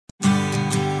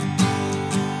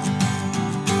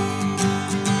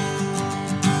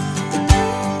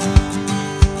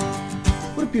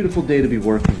beautiful day to be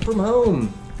working from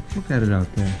home. Look at it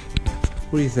out there.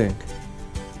 What do you think?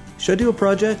 Should I do a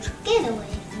project? Get away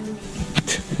from me.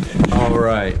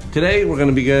 Alright, today we're going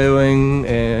to be going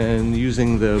and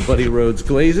using the Buddy Rhodes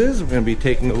Glazes. We're going to be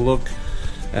taking a look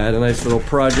at a nice little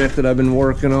project that I've been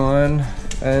working on.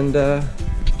 And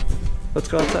let's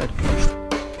go outside.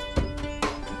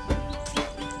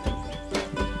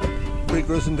 Pretty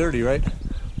gross and dirty, right?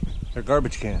 They're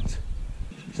garbage cans.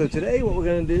 So today what we're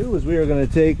going to do is we are going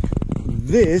to take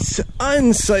this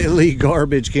unsightly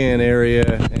garbage can area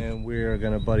and we're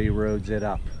going to Buddy Rhodes it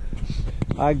up.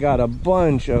 I got a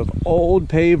bunch of old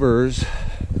pavers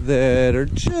that are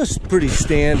just pretty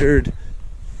standard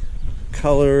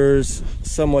colors,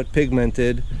 somewhat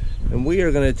pigmented, and we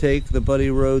are going to take the Buddy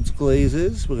Rhodes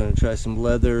Glazes. We're going to try some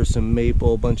leather, some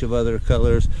maple, a bunch of other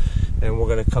colors, and we're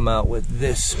going to come out with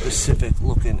this specific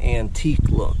looking antique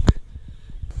look.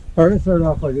 All right, start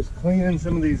off by just cleaning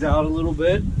some of these out a little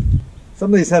bit.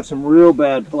 Some of these have some real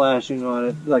bad flashing on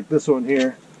it, like this one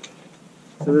here.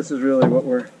 So this is really what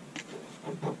we're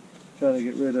trying to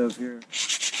get rid of here.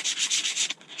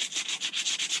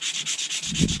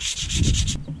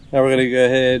 Now we're going to go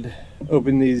ahead,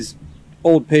 open these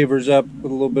old pavers up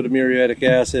with a little bit of muriatic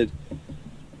acid,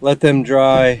 let them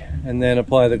dry, and then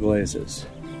apply the glazes.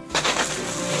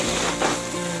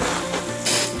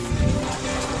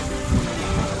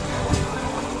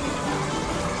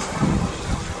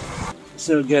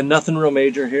 So again, nothing real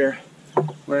major here.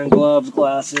 Wearing gloves,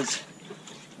 glasses,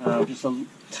 just a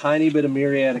tiny bit of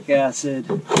muriatic acid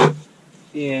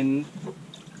in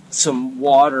some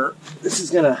water. This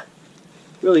is going to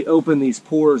really open these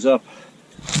pores up.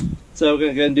 So we're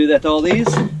going to go ahead and do that to all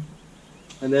these.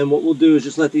 And then what we'll do is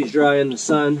just let these dry in the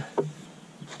sun.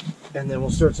 And then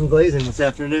we'll start some glazing this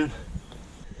afternoon.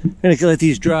 I'm going to let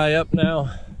these dry up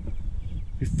now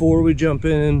before we jump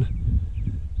in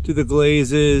to the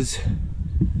glazes,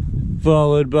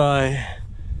 followed by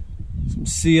some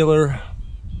sealer.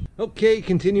 Okay,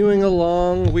 continuing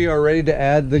along, we are ready to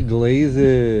add the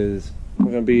glazes.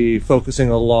 We're going to be focusing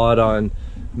a lot on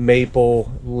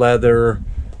maple, leather,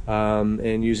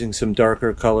 and using some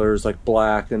darker colors like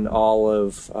black and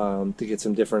olive to get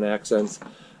some different accents.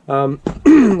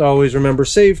 Always remember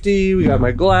safety. We got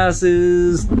my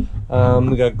glasses, we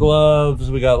got gloves,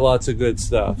 we got lots of good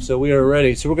stuff. So we are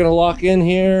ready. So we're going to lock in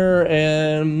here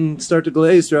and start to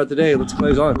glaze throughout the day. Let's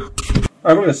glaze on. All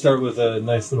right, we're going to start with a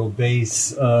nice little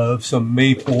base of some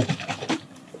maple.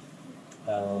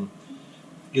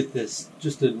 Get this,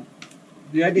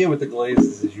 the idea with the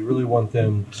glazes is you really want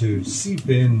them to seep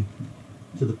in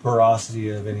to the porosity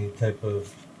of any type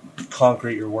of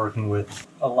concrete you're working with.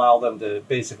 Allow them to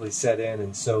basically set in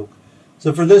and soak.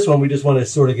 So for this one, we just want to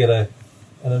sort of get an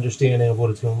understanding of what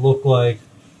it's going to look like.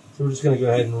 So we're just going to go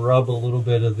ahead and rub a little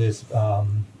bit of this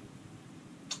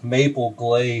maple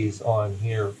glaze on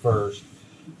here first.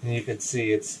 And you can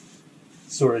see it's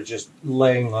sort of just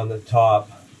laying on the top.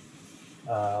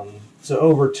 So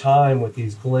over time with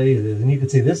these glazes, and you can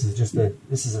see this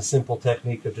is a simple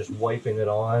technique of just wiping it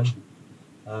on.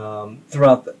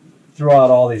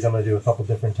 Throughout all these, I'm going to do a couple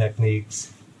different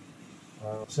techniques.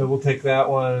 So we'll take that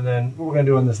one, and then what we're going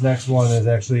to do on this next one is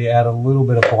actually add a little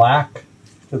bit of black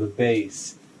to the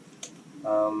base.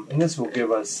 And this will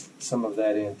give us some of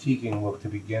that antiquing look to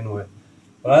begin with.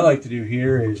 What I like to do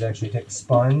here is actually take a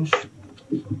sponge,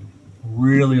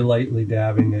 really lightly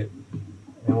dabbing it,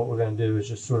 and what we're going to do is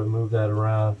just sort of move that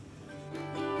around.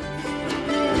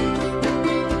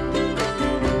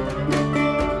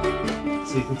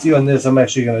 So you can see on this, I'm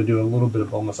actually going to do a little bit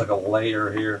of almost like a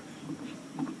layer here,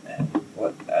 and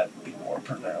let that be more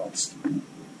pronounced.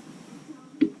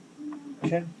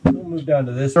 Okay, we'll move down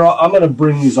to this. I'm going to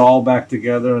bring these all back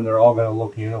together, and they're all going to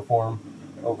look uniform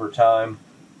over time.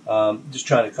 Just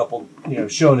trying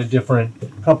showing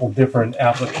a couple different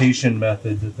application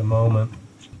methods at the moment.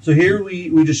 So here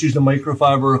we just used a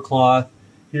microfiber cloth.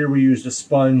 Here we used a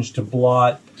sponge to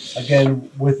blot.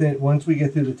 Again, once we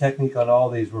get through the technique on all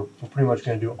these, we're pretty much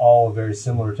going to do all a very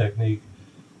similar technique.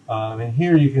 And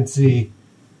here you can see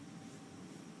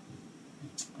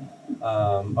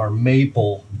our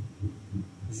maple.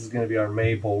 This is going to be our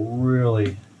maple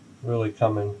really, really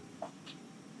coming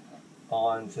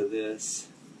onto this.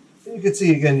 And you can see,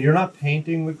 again, you're not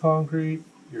painting the concrete,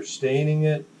 you're staining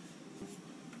it.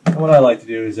 And what I like to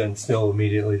do is then still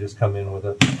immediately just come in with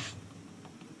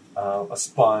a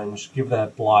sponge, give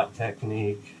that blot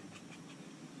technique.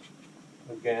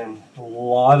 Again, a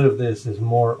lot of this is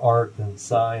more art than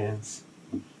science.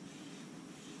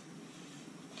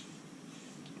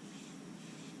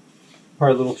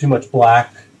 Probably a little too much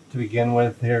black to begin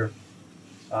with here.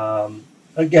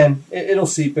 Again, it'll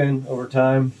seep in over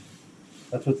time.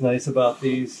 That's what's nice about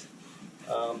these.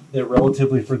 They're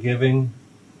relatively forgiving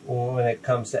when it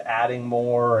comes to adding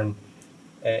more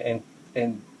and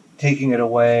taking it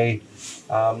away.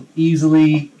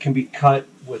 Easily can be cut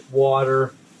with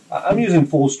water. I'm using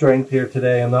full strength here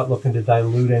today. I'm not looking to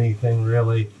dilute anything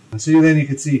really. And so then you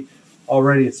can see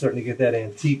already it's starting to get that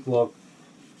antique look.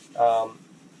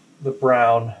 The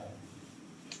brown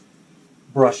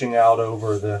brushing out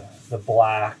over the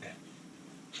black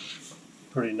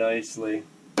pretty nicely.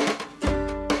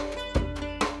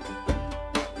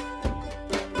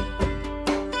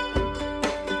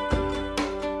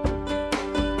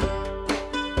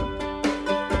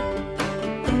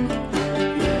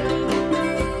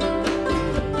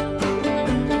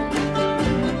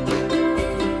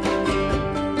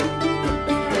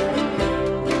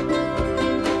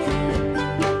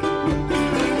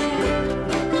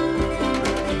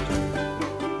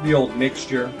 The old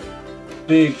mixture.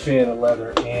 Big fan of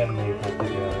leather and maple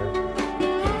together.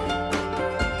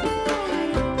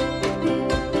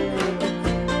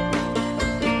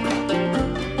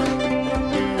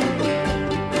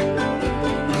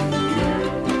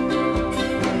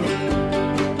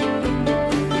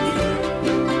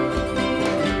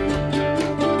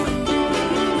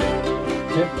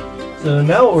 Okay. So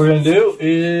now what we're going to do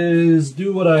is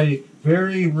do what I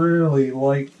very rarely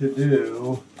like to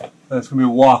do. That's going to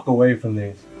be a walk away from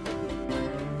these.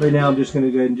 Right now I'm just going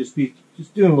to go ahead and just doing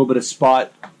a little bit of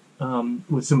spot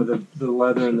with some of the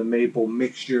leather and the maple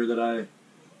mixture that I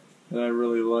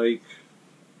really like.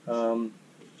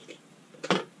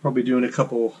 Probably doing a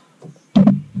couple,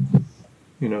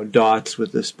 dots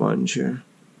with the sponge here.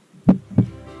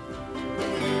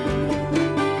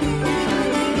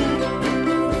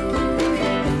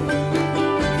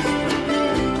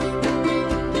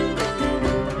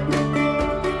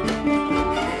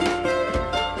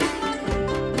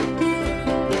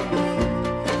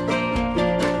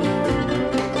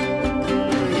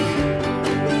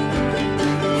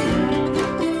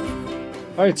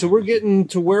 All right, so we're getting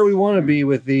to where we want to be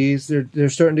with these. They're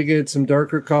starting to get some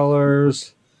darker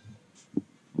colors.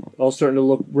 All starting to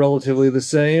look relatively the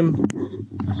same.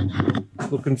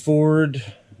 Looking forward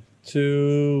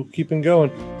to keeping going.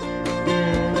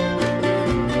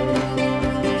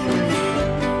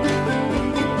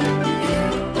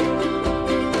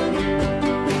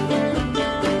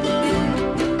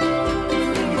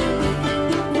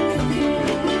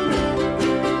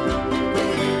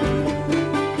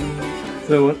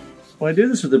 So when I do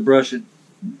this with the brush, it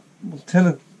will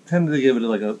tend to give it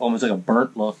almost like a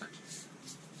burnt look.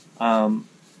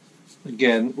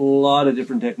 Again, a lot of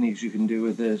different techniques you can do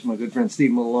with this. My good friend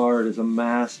Steve Millard is a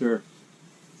master.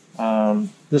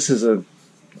 This is a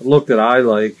look that I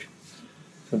like.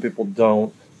 Some people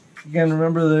don't. Again,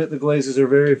 remember the glazes are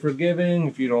very forgiving.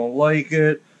 If you don't like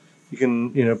it, you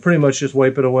can pretty much just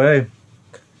wipe it away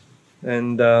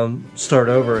and start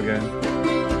over again.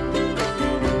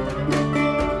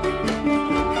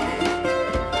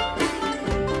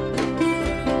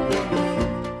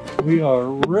 We are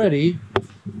ready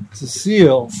to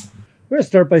seal. We're going to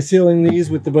start by sealing these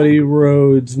with the Buddy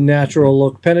Rhodes Natural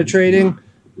Look Penetrating,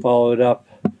 followed up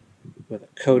with a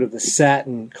coat of the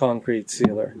satin concrete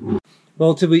sealer.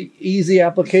 Relatively easy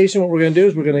application. What we're going to do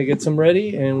is we're going to get some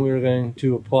ready and we're going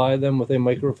to apply them with a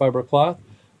microfiber cloth.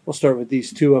 We'll start with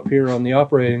these two up here on the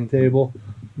operating table,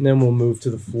 and then we'll move to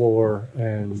the floor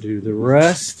and do the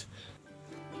rest.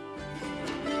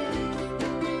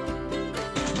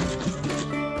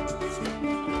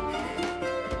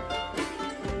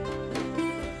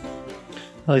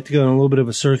 I like to go in a little bit of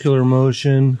a circular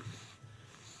motion,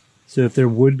 so if there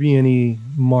would be any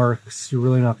marks, you're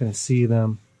really not going to see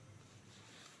them.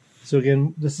 So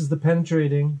again, this is the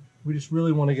penetrating. We just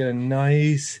really want to get a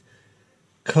nice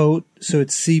coat so it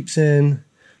seeps in.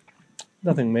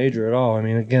 Nothing major at all. I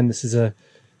mean, again, this is a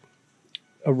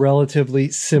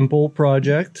relatively simple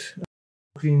project.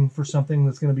 Looking for something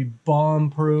that's going to be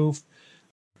bomb-proof.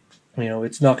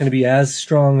 It's not going to be as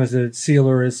strong as a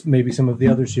sealer as maybe some of the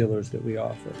other sealers that we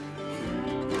offer.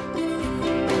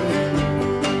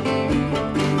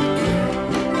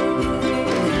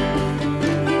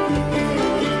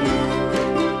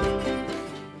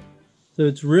 So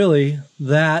it's really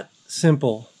that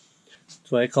simple.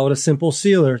 That's why I call it a simple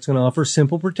sealer. It's going to offer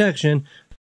simple protection.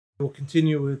 We'll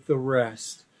continue with the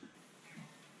rest.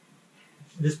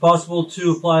 It is possible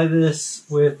to apply this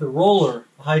with a roller,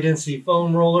 a high-density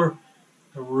foam roller.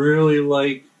 I really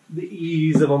like the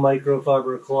ease of a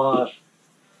microfiber cloth.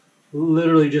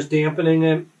 Literally just dampening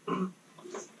it,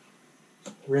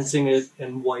 rinsing it,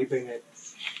 and wiping it.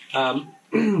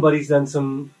 Buddy's done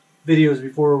some videos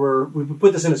before where we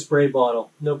put this in a spray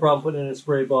bottle. No problem putting it in a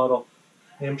spray bottle.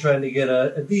 I'm trying to get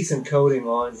a decent coating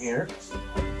on here.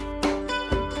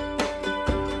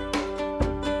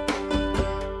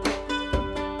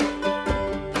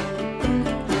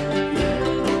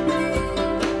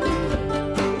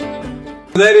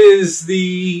 That is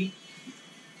the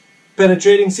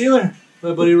penetrating sealer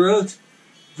by Buddy Rhodes.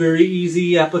 Very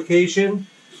easy application.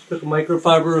 Took a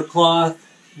microfiber cloth,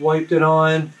 wiped it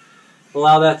on,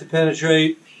 allow that to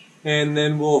penetrate, and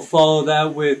then we'll follow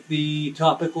that with the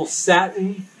topical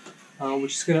satin,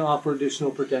 which is going to offer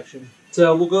additional protection.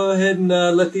 So we'll go ahead and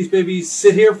let these babies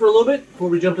sit here for a little bit before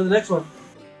we jump to the next one.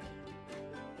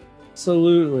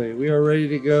 Absolutely. We are ready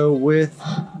to go with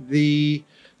the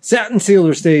satin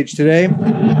sealer stage today.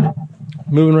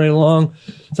 Moving right along.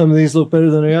 Some of these look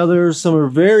better than the others. Some are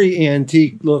very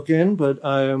antique looking, but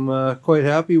I am quite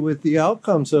happy with the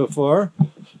outcome so far.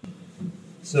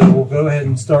 So we'll go ahead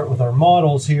and start with our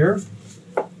models here.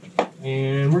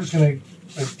 And we're just going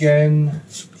to, again,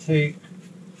 take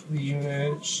the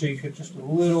unit, shake it just a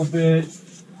little bit,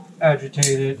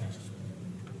 agitate it.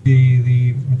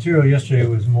 The material yesterday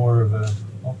was more of a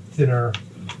thinner,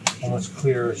 almost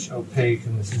clearish, opaque,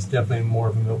 and this is definitely more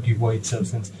of a milky white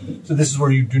substance. So this is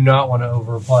where you do not want to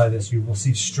over apply this. You will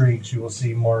see streaks, you will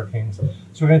see markings. So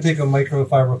we're going to take a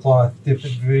microfiber cloth, dip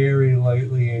it very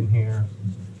lightly in here.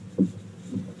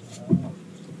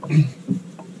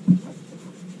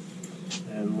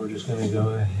 And we're just going to go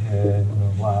ahead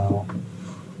and allow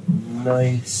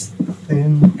nice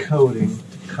thin coating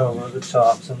to cover the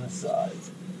tops and the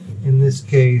sides. In this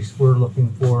case, we're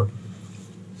looking for,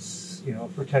 you know,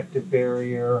 protective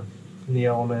barrier from the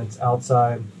elements,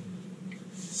 outside,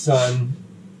 sun,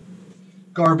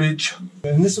 garbage.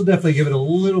 And this will definitely give it a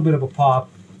little bit of a pop.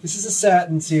 This is a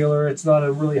satin sealer. It's not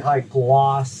a really high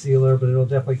gloss sealer, but it'll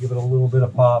definitely give it a little bit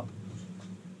of pop.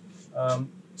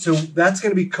 So that's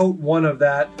going to be coat one of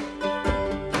that.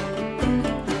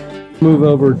 Move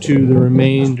over to the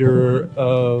remainder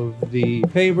of the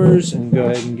pavers and go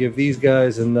ahead and give these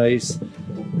guys a nice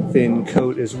thin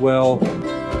coat as well.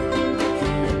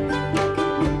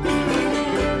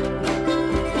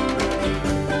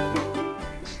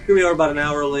 Here we are about an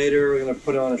hour later. We're going to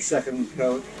put on a second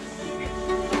coat.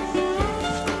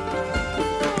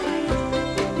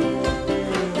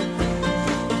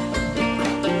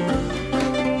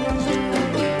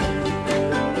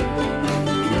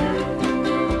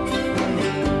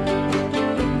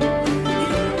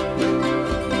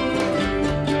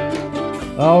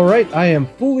 All right, I am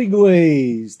fully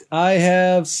glazed. I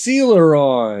have sealer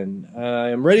on. I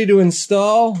am ready to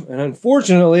install, and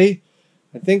unfortunately,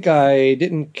 I think I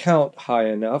didn't count high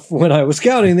enough when I was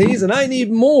counting these, and I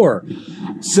need more.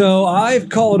 So I've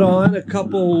called on a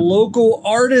couple local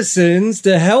artisans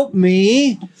to help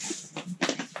me.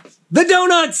 The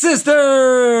Donut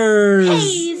Sisters!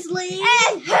 Paisley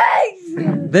and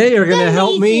Paisley! They are going to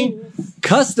help me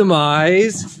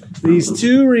customize these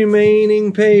two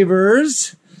remaining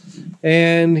pavers.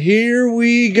 And here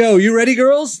we go. You ready,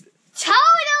 girls?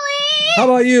 Totally! How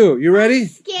about you? You ready?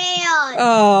 Scared.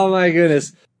 Oh my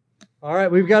goodness. All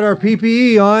right, we've got our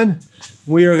PPE on.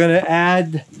 We are going to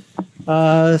add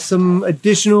some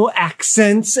additional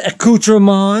accents,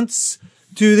 accoutrements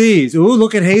to these. Ooh,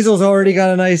 look at Hazel's already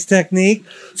got a nice technique.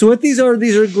 So what these are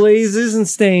glazes and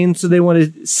stains, so they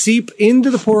want to seep into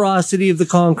the porosity of the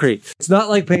concrete. It's not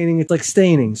like painting, it's like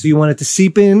staining. So you want it to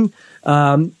seep in.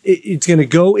 It's going to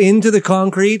go into the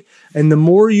concrete, and the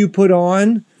more you put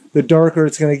on, the darker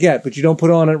it's going to get, but you don't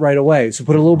put on it right away. So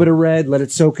put a little bit of red, let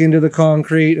it soak into the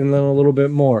concrete, and then a little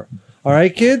bit more. All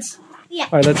right, kids? Yeah.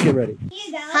 All right, let's get ready.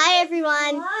 Hi,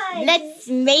 everyone. Hi. Let's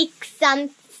make some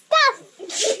stuff.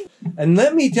 And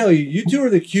let me tell you, you two are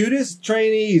the cutest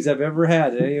trainees I've ever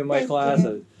had at any of my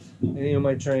classes, any of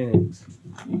my trainings.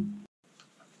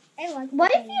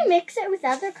 What if you mix it with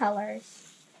other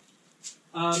colors?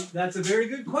 That's a very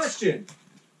good question.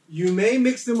 You may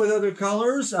mix them with other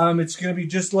colors. It's going to be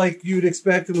just like you'd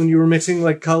expect when you were mixing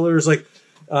like colors like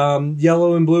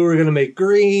yellow and blue are going to make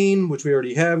green, which we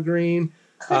already have green.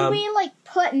 Could we like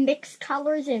put mixed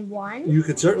colors in one? You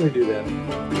could certainly do that.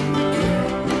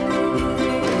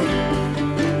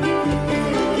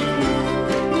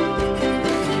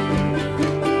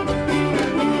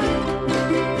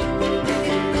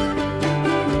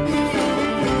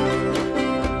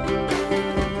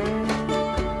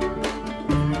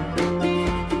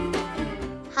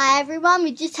 Hi everyone,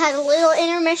 we just had a little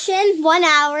intermission, 1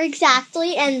 hour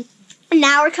exactly, and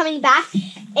now we're coming back,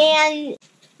 and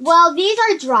well, these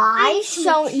are dry,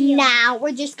 so now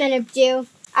we're just going to do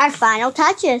our final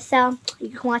touches, so you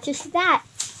can watch us do that.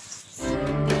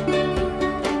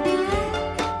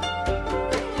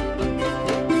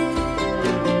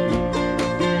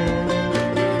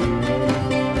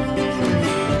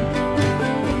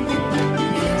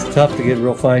 Tough to get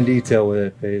real fine detail with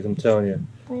it, Paige, I'm telling you.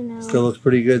 I know. Still looks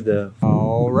pretty good though.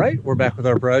 All right, we're back with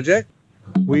our project.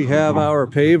 We have our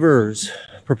pavers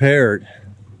prepared,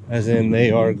 as in they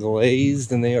are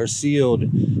glazed and they are sealed.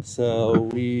 So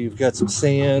we've got some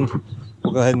sand.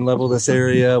 We'll go ahead and level this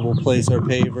area. We'll place our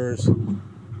pavers and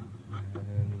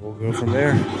we'll go from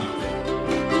there.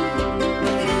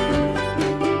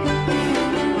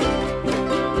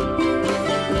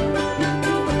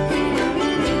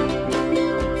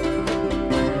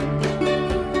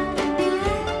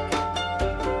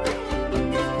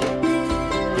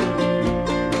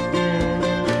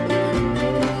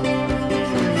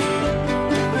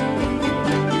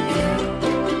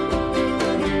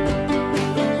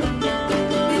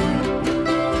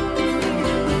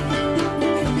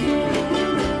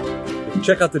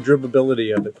 Check out the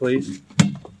dribblability of it, please.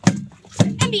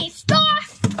 And be a star!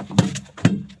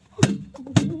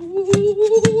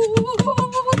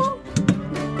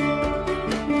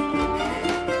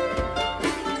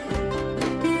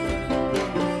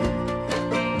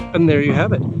 And there you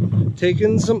have it.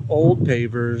 Taking some old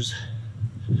pavers,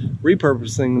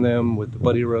 repurposing them with the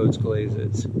Buddy Rhodes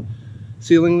glazes,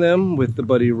 sealing them with the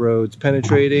Buddy Rhodes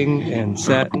penetrating and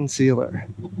satin sealer.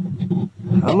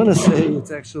 I'm gonna say it's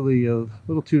actually a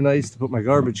little too nice to put my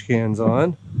garbage cans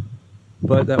on,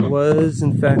 but that was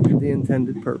in fact the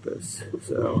intended purpose.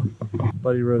 So,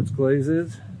 Buddy Rhodes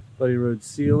Glazes, Buddy Rhodes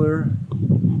Sealer,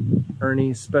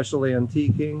 Ernie Special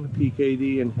Antiquing,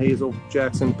 PKD and Hazel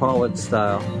Jackson Pollitt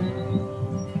style.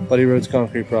 Buddy Rhodes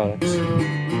Concrete Products.